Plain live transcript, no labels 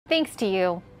Thanks to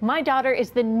you, my daughter is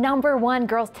the #1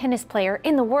 girls tennis player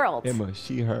in the world. Emma,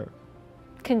 she, her.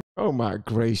 Oh my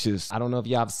gracious. I don't know if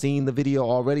y'all have seen the video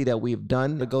already that we've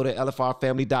done. To go to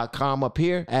LFRFamily.com up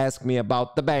here. Ask me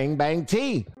about the Bang Bang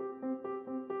Tea.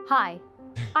 Hi,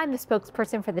 I'm the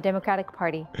spokesperson for the Democratic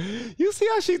Party. You see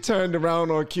how she turned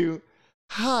around on cue?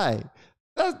 Hi.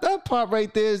 That part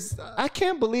right there is, I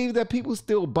can't believe that people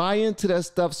still buy into that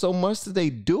stuff so much that they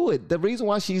do it. The reason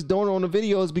why she's doing it on the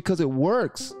video is because it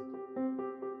works.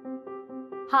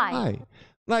 Hi.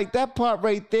 Like that part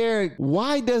right there,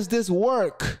 why does this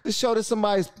work? To show that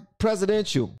somebody's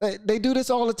presidential. They do this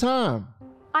all the time.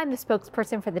 I'm the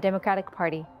spokesperson for the Democratic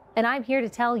Party, and I'm here to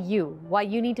tell you why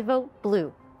you need to vote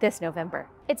blue this November.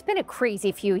 It's been a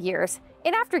crazy few years,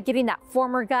 and after getting that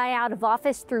former guy out of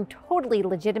office through totally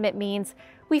legitimate means,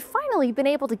 we've finally been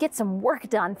able to get some work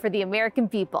done for the American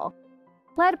people.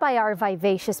 Led by our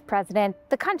vivacious president,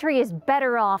 the country is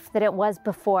better off than it was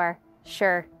before.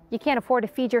 Sure, you can't afford to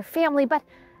feed your family, but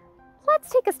let's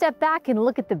take a step back and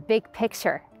look at the big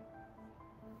picture.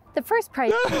 The first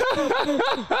priority.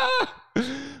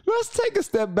 Let's take a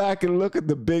step back and look at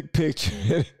the big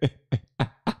picture.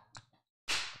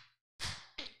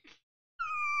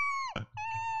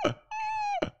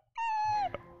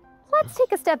 Let's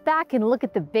take a step back and look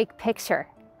at the big picture.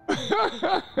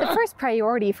 The first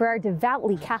priority for our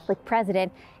devoutly Catholic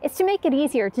president is to make it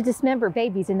easier to dismember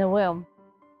babies in the womb.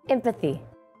 Empathy.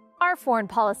 Our foreign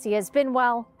policy has been,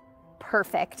 well,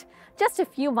 perfect. Just a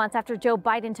few months after Joe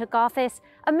Biden took office,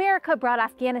 America brought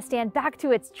Afghanistan back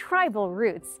to its tribal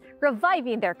roots,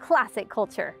 reviving their classic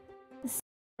culture.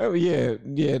 Oh yeah,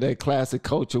 that classic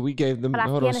culture. We gave them.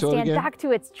 Hold on, show it again. Back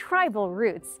to its tribal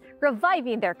roots,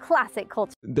 reviving their classic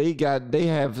culture. They got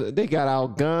our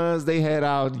guns. They had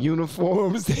our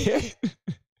uniforms.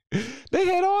 They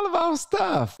had all of our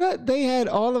stuff. They had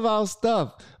all of our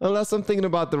stuff. Unless I'm thinking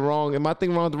about the wrong. Am I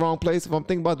thinking about the wrong place? If I'm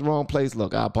thinking about the wrong place,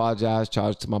 look, I apologize.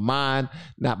 Charged to my mind,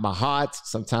 not my heart.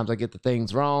 Sometimes I get the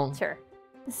things wrong. Sure.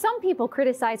 Some people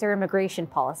criticize our immigration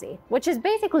policy, which is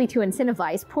basically to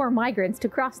incentivize poor migrants to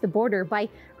cross the border by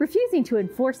refusing to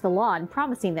enforce the law and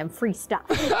promising them free stuff.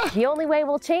 The only way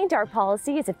we'll change our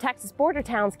policy is if Texas border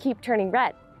towns keep turning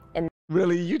red. And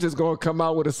really, you just gonna come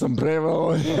out with a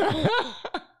sombrero?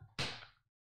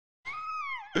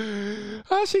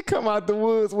 How she come out the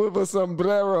woods with a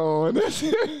sombrero on?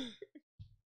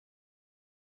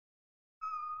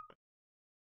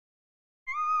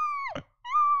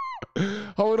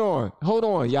 Hold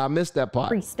on, y'all missed that part.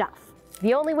 Free stuff.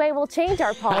 The only way we'll change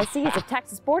our policy is if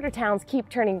Texas border towns keep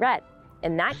turning red.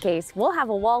 In that case, we'll have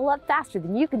a wall up faster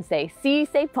than you can say, "See,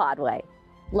 say Podway."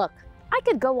 Look, I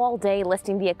could go all day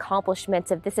listing the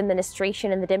accomplishments of this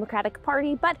administration and the Democratic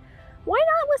Party, but why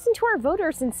not listen to our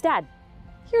voters instead?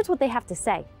 Here's what they have to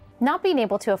say. Not being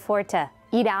able to afford to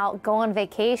eat out, go on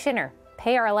vacation, or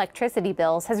pay our electricity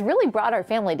bills has really brought our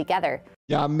family together.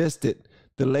 Yeah, I missed it.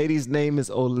 The lady's name is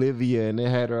Olivia, and it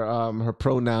had her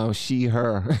pronouns she,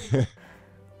 her.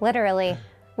 Literally,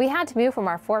 we had to move from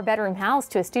our 4-bedroom house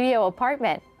to a studio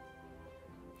apartment.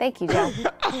 Thank you, Joe.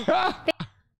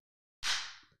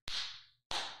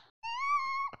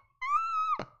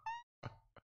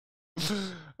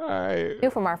 All right.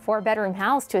 Move from our 4-bedroom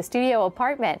house to a studio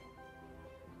apartment.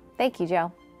 Thank you,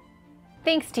 Joe.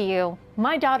 Thanks to you,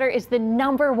 my daughter is the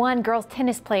 #1 girls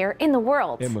tennis player in the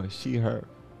world. Emma, she, her.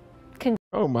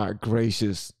 Oh my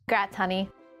gracious. Congrats, honey.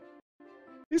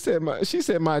 She said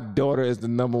my daughter is the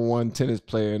 #1 tennis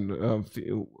player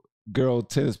girl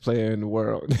tennis player in the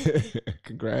world.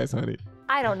 Congrats, honey.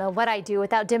 I don't know what I'd do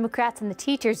without Democrats and the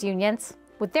teachers' unions.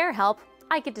 With their help,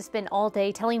 I get to spend all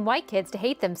day telling white kids to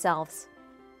hate themselves.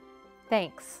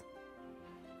 Thanks.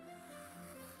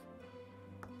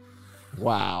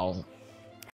 Wow.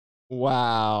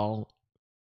 Wow.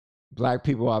 Black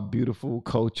people are beautiful,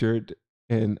 cultured,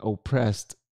 and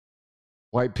oppressed.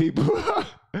 White people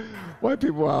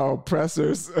are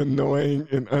oppressors, annoying,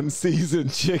 and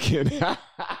unseasoned chicken.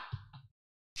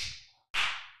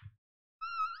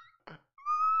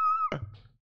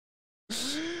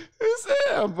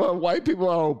 But white people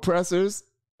are oppressors,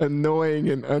 annoying,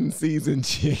 and unseasoned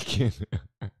chicken.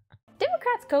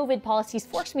 Democrats' COVID policies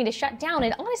forced me to shut down,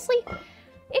 and honestly,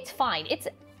 it's fine. It's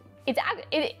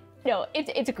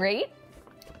great.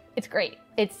 It's great.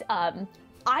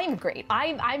 I'm great.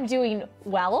 I'm doing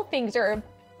well. Things are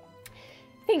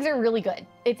really good.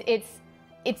 It's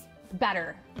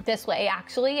better this way,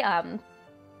 actually. I'm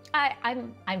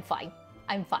fine.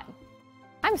 I'm fine.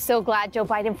 I'm so glad Joe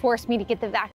Biden forced me to get the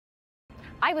vaccine.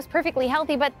 I was perfectly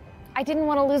healthy, but I didn't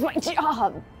want to lose my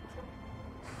job.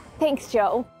 Thanks,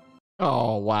 Joe.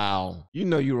 Oh, wow. You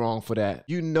know you're wrong for that.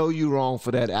 You know you're wrong for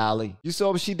that, Allie. You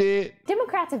saw what she did?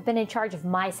 Democrats have been in charge of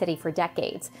my city for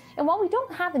decades, and while we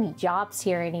don't have any jobs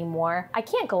here anymore, I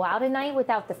can't go out at night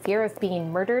without the fear of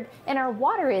being murdered, and our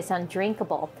water is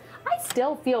undrinkable. I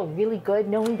still feel really good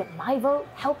knowing that my vote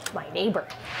helped my neighbor.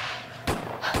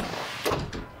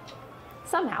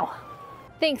 Somehow.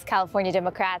 Thanks, California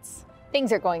Democrats.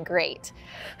 Things are going great.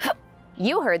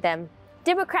 You heard them.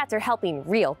 Democrats are helping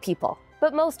real people.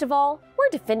 But most of all, we're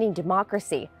defending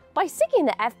democracy by sticking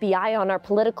the FBI on our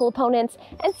political opponents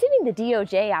and sending the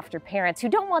DOJ after parents who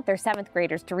don't want their 7th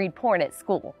graders to read porn at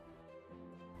school.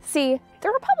 See, the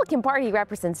Republican Party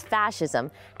represents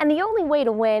fascism, and the only way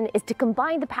to win is to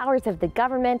combine the powers of the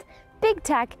government, big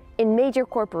tech, and major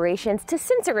corporations to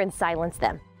censor and silence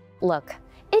them. Look,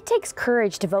 it takes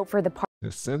courage to vote for the party.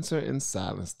 To censor and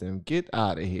silence them. Get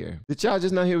out of here. Did y'all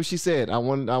just not hear what she said? I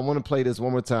want to play this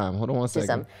one more time. Hold on one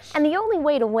second. And the only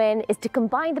way to win is to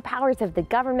combine the powers of the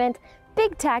government,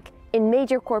 big tech, and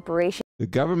major corporations. The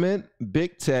government,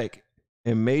 big tech,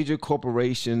 and major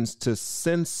corporations to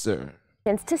censor.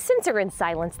 To censor and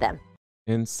silence them.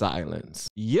 In silence.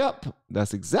 Yep,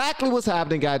 that's exactly what's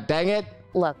happening, god dang it.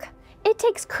 Look, it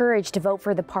takes courage to vote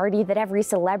for the party that every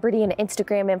celebrity and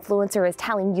Instagram influencer is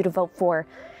telling you to vote for.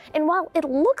 And while it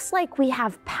looks like we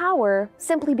have power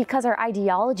simply because our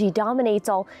ideology dominates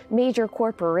all major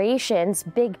corporations,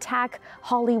 big tech,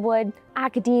 Hollywood,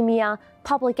 academia,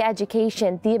 public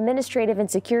education, the administrative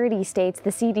and security states,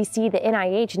 the CDC, the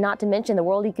NIH, not to mention the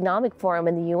World Economic Forum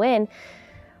and the UN,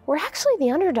 we're actually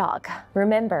the underdog.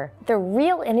 Remember, the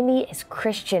real enemy is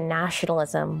Christian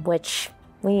nationalism, which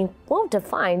we won't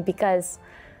define because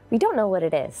we don't know what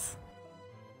it is.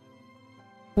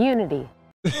 Unity.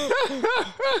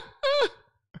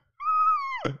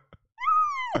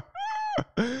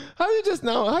 How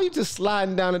you just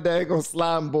sliding down the daggone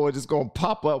slime board just gonna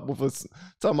pop up with us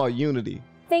talking about unity?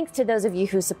 Thanks to those of you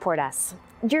who support us.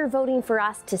 You're voting for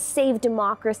us to save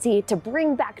democracy, to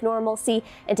bring back normalcy,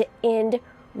 and to end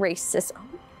racism.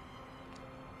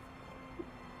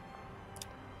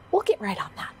 We'll get right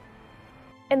on that.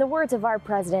 In the words of our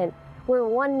president, we're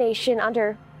one nation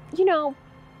under, you know,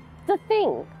 the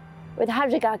thing, with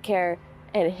care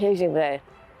and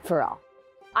for all.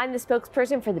 I'm the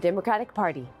spokesperson for the Democratic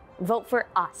Party. Vote for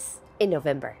us in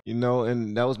November. You know,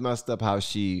 and that was messed up how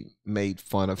she made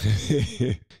fun of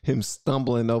him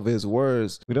stumbling over his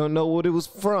words. We don't know what it was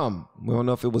from. We don't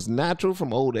know if it was natural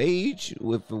from old age,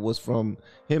 if it was from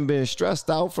him being stressed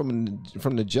out from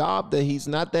the job that he's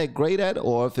not that great at,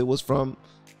 or if it was from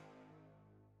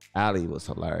Allie. Was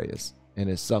hilarious. And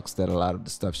it sucks that a lot of the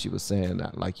stuff she was saying,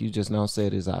 like you just now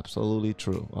said, is absolutely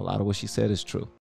true. A lot of what she said is true.